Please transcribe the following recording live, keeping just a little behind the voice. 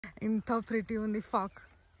Inta pretty on the fuck.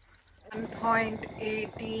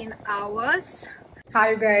 1.18 hours.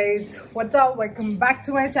 Hi guys, what's up? Welcome back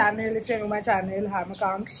to my channel. If you're new to my channel, I'm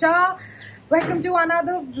Akanksha. Welcome to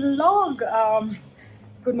another vlog.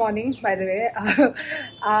 Good morning, by the way.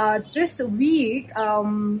 This week,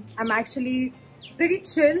 I'm actually pretty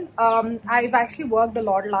chill. I've actually worked a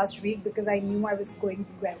lot last week because I knew I was going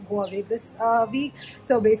to go away this week.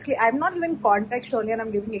 So basically, I'm not giving context only and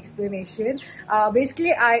I'm giving explanation.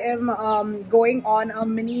 Basically, I am going on a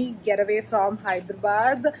mini getaway from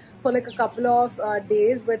Hyderabad for like a couple of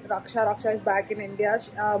days with Raksha. Raksha is back in India.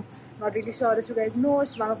 Not really sure if you guys know,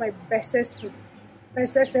 she's one of my bestest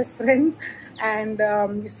friends,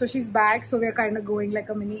 and so she's back, so we're kind of going like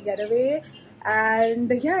a mini getaway.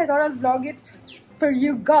 And yeah, I thought I'll vlog it for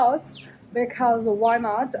you guys because why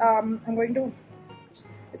not. I'm going to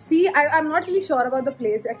see, I'm not really sure about the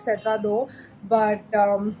place etc though, but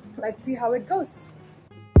let's see how it goes.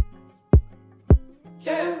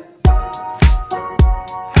 Yeah.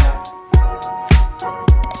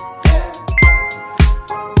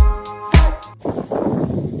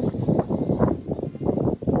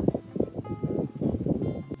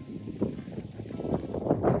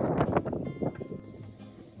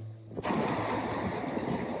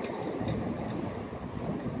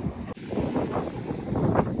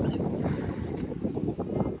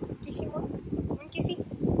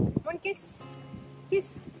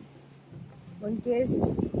 Kiss. One kiss.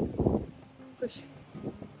 Push.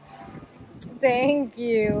 Thank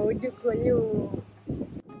you.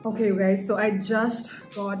 Okay, you guys. So I just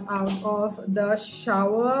got out of the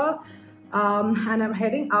shower. And I'm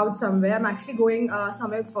heading out somewhere. I'm actually going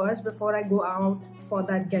somewhere first before I go out for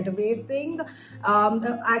that getaway thing.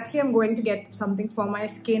 Actually, I'm going to get something for my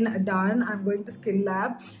skin done. I'm going to Skin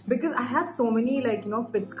Lab because I have so many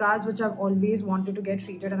pit scars which I've always wanted to get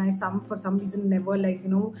treated, and I for some reason never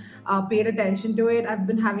paid attention to it. I've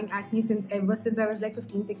been having acne ever since I was like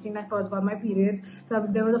 15, 16. I first got my periods, so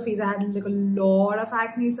there was a phase I had like a lot of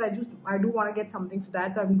acne. So I do want to get something for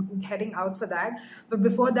that. So I'm heading out for that. But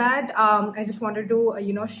before that, I just wanted to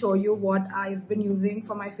show you what I've been using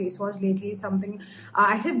for my face wash lately. Something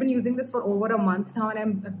actually I've been using this for over a month now, and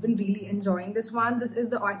I've been really enjoying this one. This is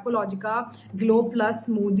the Aqualogica Glow Plus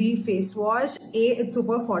Smoothie Face Wash. It's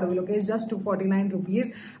super affordable. Okay, it's just 249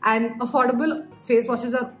 rupees, and affordable face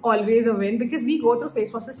washes are always a win because we go through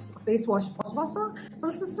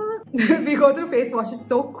we go through face washes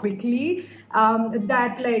so quickly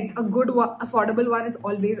that like a good affordable one is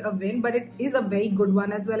always a win. But it is a very good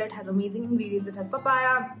one as well. It has amazing ingredients. It has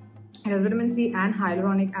papaya, it has vitamin C and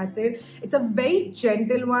hyaluronic acid. It's a very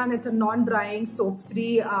gentle one. It's a non-drying,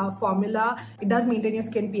 soap-free formula. It does maintain your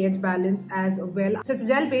skin pH balance as well. So it's a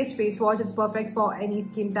gel-based face wash. It's perfect for any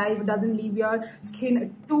skin type. It doesn't leave your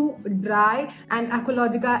skin too dry. And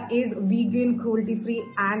Aqualogica is vegan, cruelty-free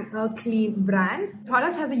and a clean brand. The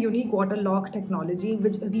product has a unique water lock technology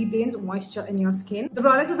which retains moisture in your skin. The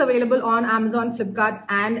product is available on Amazon, Flipkart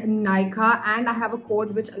and Nykaa. And I have a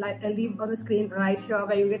code which I'll leave on the screen right here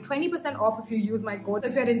where you get 20% off if you use my code.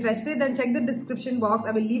 If you're interested, then check the description box.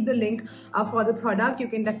 I will leave the link for the product. You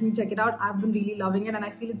can definitely check it out. I've been really loving it and I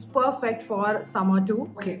feel it's perfect for summer too.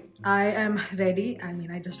 Okay, I am ready. I mean,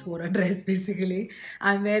 I just wore a dress basically.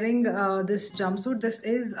 I'm wearing this jumpsuit. This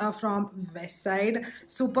is from Westside.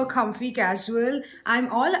 Super comfy, casual. I'm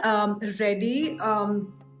all ready.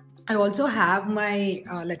 I also have my,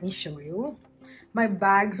 let me show you. My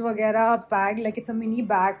bags vagera bag, like it's a mini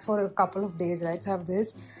bag for a couple of days, right? So I have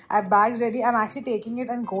this. I have bags ready. I'm actually taking it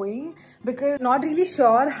and going because I'm not really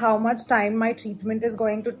sure how much time my treatment is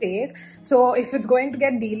going to take. So if it's going to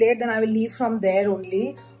get delayed, then I will leave from there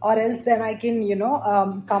only, or else then I can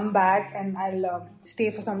come back and I'll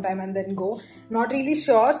stay for some time and then go. Not really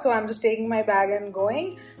sure, so I'm just taking my bag and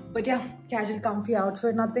going. But yeah, casual comfy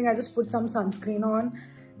outfit, nothing. I just put some sunscreen on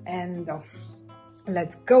and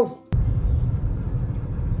let's go.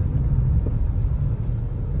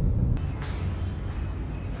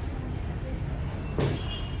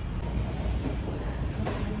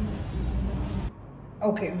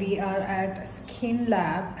 Okay, we are at Skin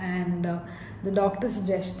Lab and the doctor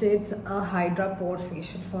suggested a Hydra pore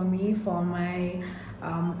facial for me for my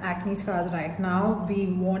acne scars right now. We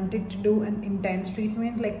wanted to do an intense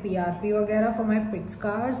treatment like PRP vagera for my pit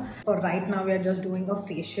scars. For right now, we are just doing a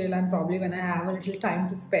facial, and probably when I have a little time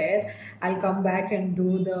to spare, I'll come back and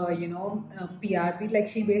do the PRP. Like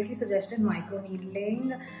she basically suggested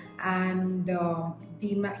microneedling and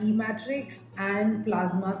E-matrix and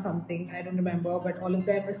plasma something, I don't remember, but all of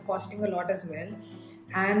them is costing a lot as well.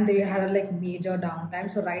 And they had a like major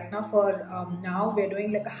downtime. So right now for now we're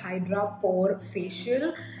doing like a Hydra pore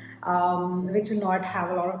facial, which will not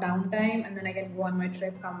have a lot of downtime, and then I can go on my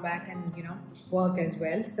trip, come back, and work as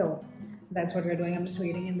well. So that's what we're doing. I'm just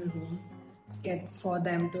waiting in the room for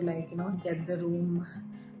them to get the room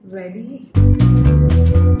ready.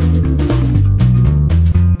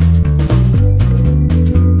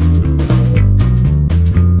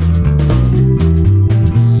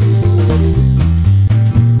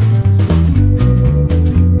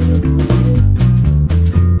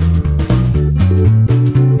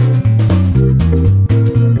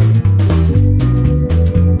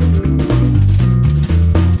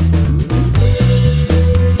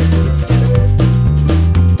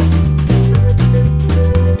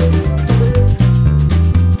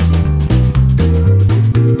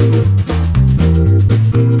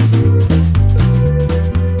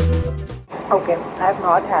 Okay, I have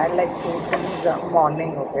not had food since the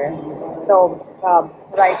morning, okay. So,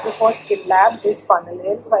 right before Skin Lab is funnel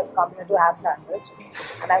in, so I've come here to have sandwich.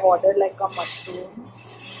 And I've ordered a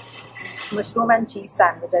mushroom and cheese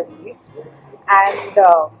sandwich, I believe. And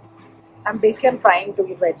I'm trying to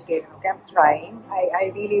eat vegetarian, okay. I'm trying.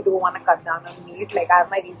 I really do want to cut down on meat. I have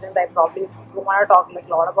my reasons. I probably don't want to talk a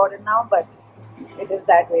lot about it now, but it is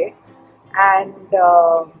that way. And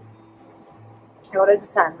I ordered the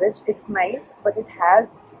sandwich. It's nice, but it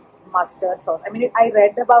has mustard sauce. I mean, I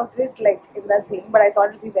read about it in that thing, but I thought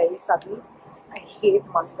it would be very subtle. I hate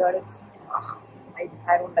mustard. It's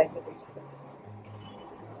I don't like the taste of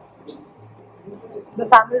it. The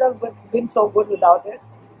sandwich would have been so good without it,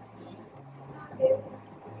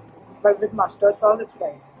 but with mustard sauce, it's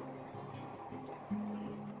right.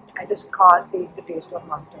 I just can't take the taste of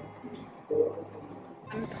mustard.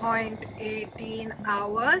 1.18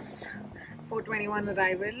 hours. 4:21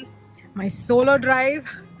 arrival. My solo drive.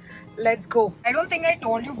 Let's go. I don't think I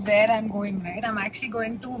told you where I'm going, right? I'm actually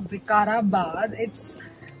going to Vikarabad. It's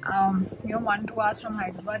 1-2 hours from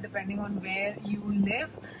Hyderabad, depending on where you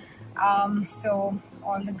live. So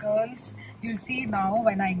all the girls, you'll see now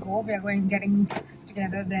when I go, we are getting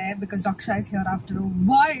together there because Raksha is here after a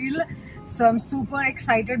while. So I'm super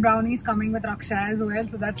excited. Brownie's coming with Raksha as well,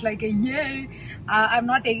 so that's a yay. I'm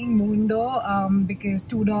not taking Moon though, because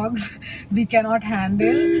 2 dogs we cannot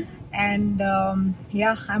handle. And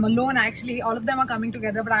yeah, I'm alone actually. All of them are coming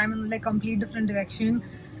together, but I'm in complete different direction.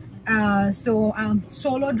 So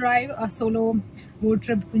solo drive, a solo road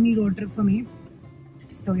trip, mini road trip for me.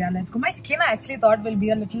 So yeah, let's go. My skin I actually thought will be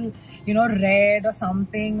a little, red or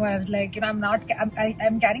something. Where I was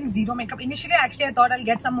I'm carrying zero makeup. Initially, actually, I thought I'll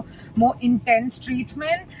get some more intense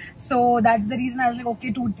treatment. So that's the reason I was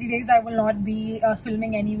okay, 2-3 days I will not be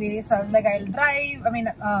filming anyway. So I was I'll drive. I mean,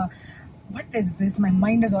 what is this? My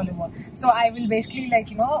mind is all over. So I will basically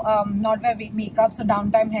not wear makeup, so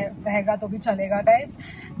downtime rahega to bhi chalega types.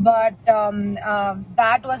 But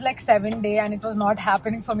that was 7 day and it was not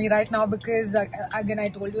happening for me right now because again I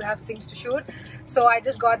told you I have things to shoot. So I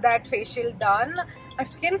just got that facial done. My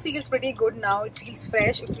skin feels pretty good now. It feels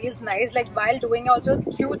fresh. It feels nice. While doing also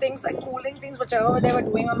few things cooling things, whichever they were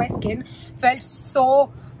doing on my skin felt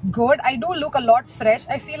so good. I do look a lot fresh,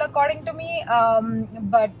 I feel, according to me,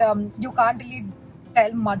 but you can't really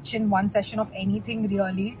tell much in one session of anything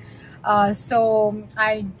really. So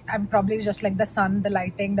I'm probably just the sun, the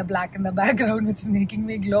lighting, the black in the background, which is making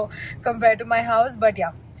me glow compared to my house. But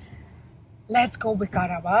yeah, let's go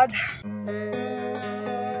Vikarabad.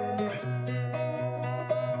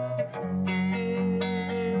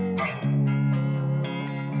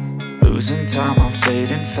 Losing time, I'm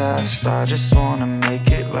fading fast. I just wanna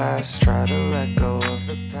make it last. Try to let go of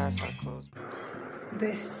the past.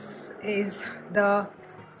 This is the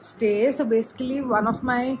stay. So basically, one of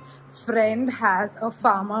my friend has a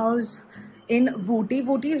farmhouse in Vooty.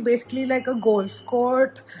 Vooty is basically a golf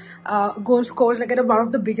court, one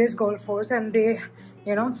of the biggest golf courses, and they,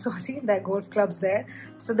 so see their golf clubs there.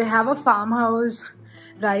 So they have a farmhouse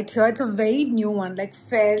right here. It's a very new one,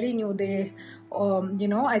 fairly new. They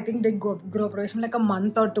I think they grew operation a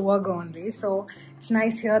month or 2 ago only. So it's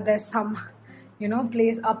nice here. There's some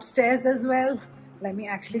place upstairs as well. Let me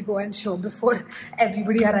actually go and show before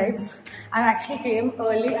everybody arrives. I actually came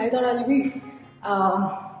early. I thought I'll be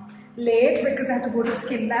late because I had to go to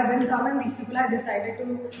Skin Lab and come, and these people had decided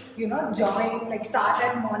to join, start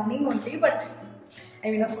at morning only. But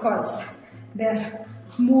I mean, of course, they're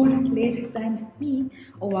more late than me.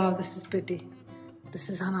 Oh wow, this is pretty. This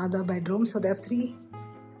is another bedroom. So they have 3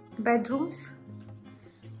 bedrooms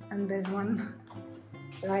and there's one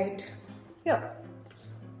right here.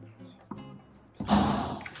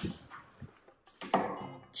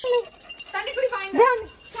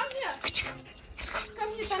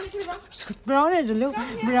 Brown is blue.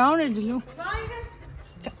 Brown is blue.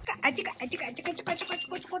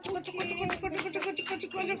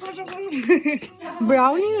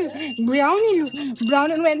 Brownie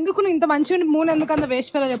నువ్వు ఎందుకు ఇంత మంచిగా moon ఎందుకు అంత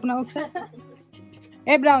waste fellow చెప్పు నాకు ఒకసారి.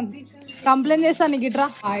 ఏ brown complaint చేస్తాను నీకు ఇట్రా.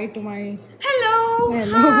 Hi to my hello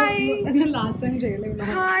last time చేయలేదు.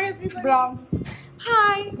 Brown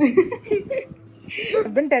hi.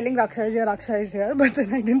 I've been telling Raksha is here, but then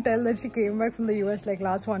I didn't tell that she came back from the US like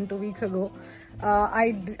last 1-2 weeks ago.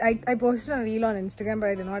 I posted a reel on Instagram, but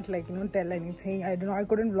I did not tell anything. I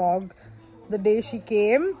couldn't vlog the day she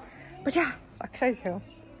came, but yeah, Raksha is here.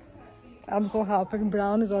 I'm so happy.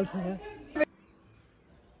 Brown is also here.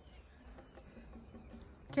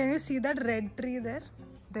 Can you see that red tree there?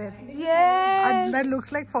 There. Yes. That looks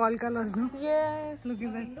like fall colors, no? Yes. Look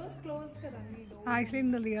at that. Windows closed. Actually,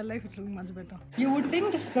 in the real life, it's looking much better. You would think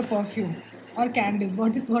this is a perfume or candles.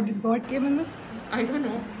 What came in this? I don't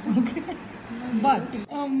know. Okay. But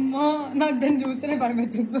not then juice by my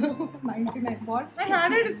 99. What? I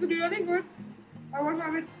had it. It's really good. I won't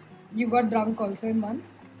have it. You got drunk also in one.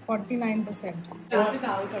 49%.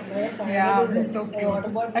 Yeah, this is so cute.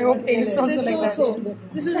 I hope tastes also like that.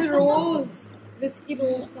 This is rose. Whiskey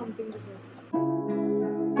rose something this is.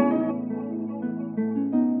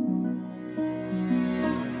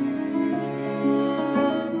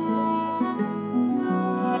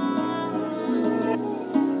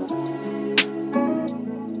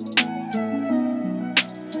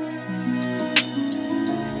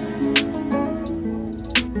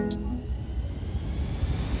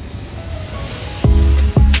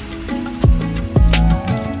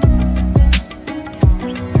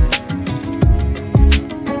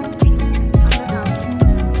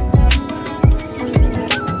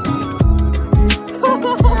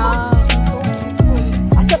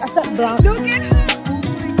 Brown. Look at her!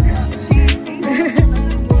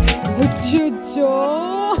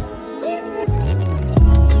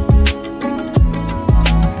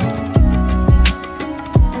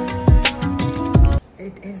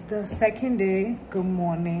 It is the second day. Good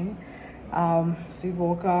morning. We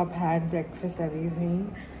woke up, had breakfast, everything,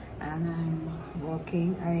 and I'm working.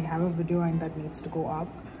 I have a video and that needs to go up,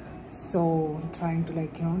 so I'm trying to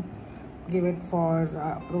give it for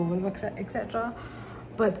approval, etc.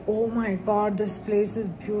 But oh my god, this place is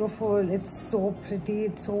beautiful. It's so pretty,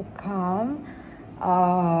 it's so calm,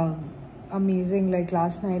 amazing. Like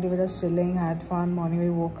last night we were just chilling, had fun. Morning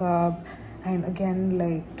we woke up, and again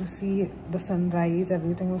to see the sunrise,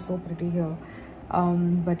 everything was so pretty here.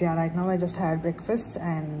 But yeah, right now I just had breakfast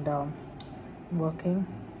and working.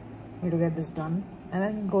 Need to get this done and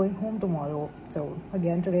I'm going home tomorrow. So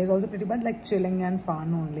again, today is also pretty much chilling and fun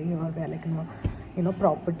only here. We're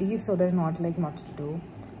property, so there's not much to do,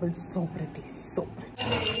 but it's so pretty, so pretty.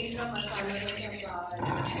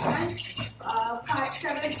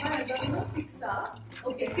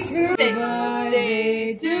 Okay,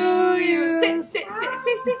 birthday to you. Stay.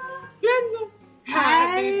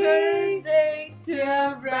 Happy birthday to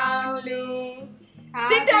Brownlee.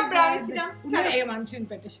 Sit down, Brownlee, sit down. Manchun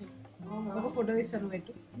petition. ఒక photo తీస్తాను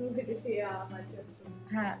పెట్టు.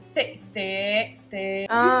 Stay.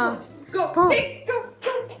 Go.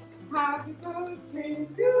 Happy birthday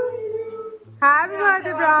to you. Happy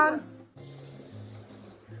birthday, Browns.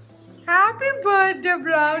 Happy birthday,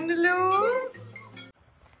 Brownlee.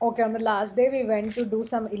 Okay, on the last day we went to do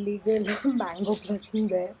some illegal mango plucking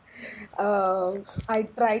there. I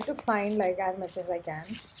tried to find as much as I can.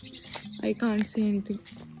 I can't see anything.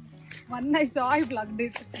 One I saw, I plugged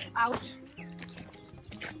it out.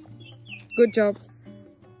 Good job.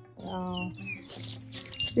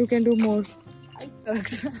 You can do more.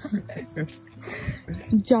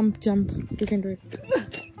 Jump. You can do it.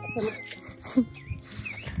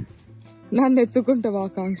 Nan ettukuntava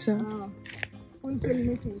Akanksha.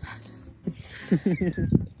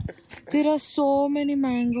 There are so many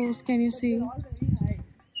mangoes. Can you see?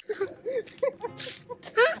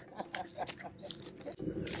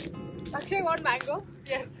 Actually, I want mango.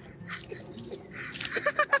 Yes.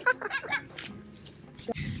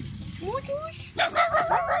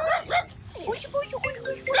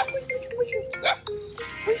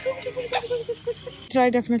 Try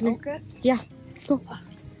definitely. Okay. Yeah. Go.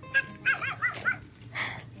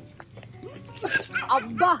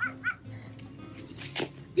 Abba.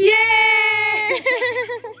 Yay!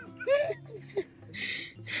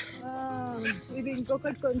 ఇది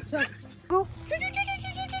ఇంకొకటి కొంచెం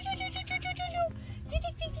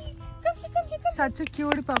such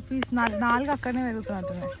cute puppies. నాలుగు అక్కడనే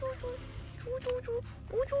పెరుగుతున్నట్టున్నాయి.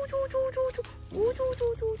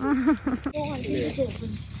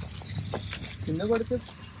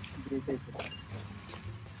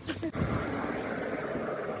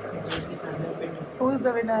 Who's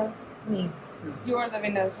the winner? Me. You are the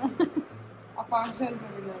winner. Akanksha is the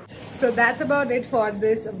winner. So that's about it for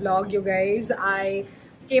this vlog, you guys. I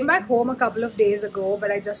came back home a couple of days ago, but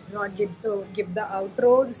I just did not get to give the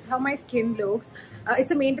outro. This is how my skin looks.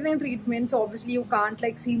 It's a maintenance treatment, so obviously you can't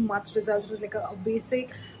like see much results. It was like a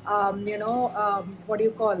basic, what do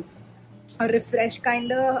you call? A refresh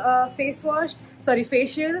kind of facial.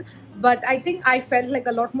 But I think I felt like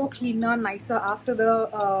a lot more cleaner, nicer after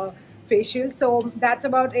the facial. So that's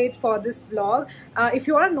about it for this vlog. If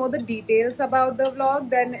you want to know the details about the vlog,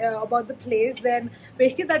 then about the place, then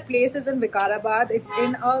basically that place is in Hyderabad. It's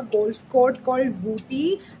in a golf court called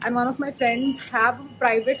Vooty, and one of my friends have a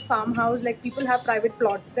private farmhouse. Like people have private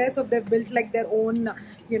plots there, so they've built like their own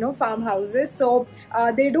farmhouses. So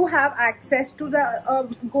they do have access to the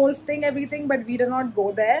golf thing, everything, but we do not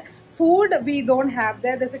go there. Food we don't have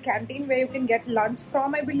there. There's a canteen where you can get lunch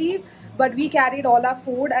from, I believe, but we carried all our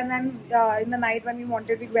food, and then in the night when we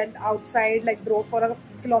wanted, we went outside, like drove for a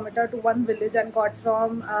kilometer to one village and got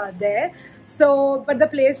from there. So but the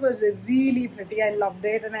place was really pretty. I loved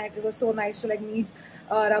it, and it was so nice to like meet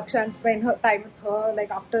Raksha and spend her time with her like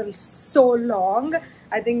after so long.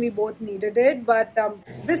 I think we both needed it. But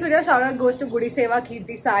this video shout out goes to Goody Seva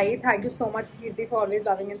Kirti Sai. Thank you so much, Kirti, for always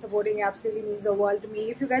loving and supporting. It absolutely means the world to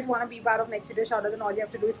me. If you guys want to be part of next video shout out, then all you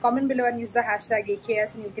have to do is comment below and use the hashtag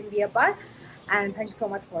AKS and you can be a part. And thank you so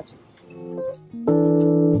much for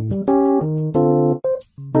watching.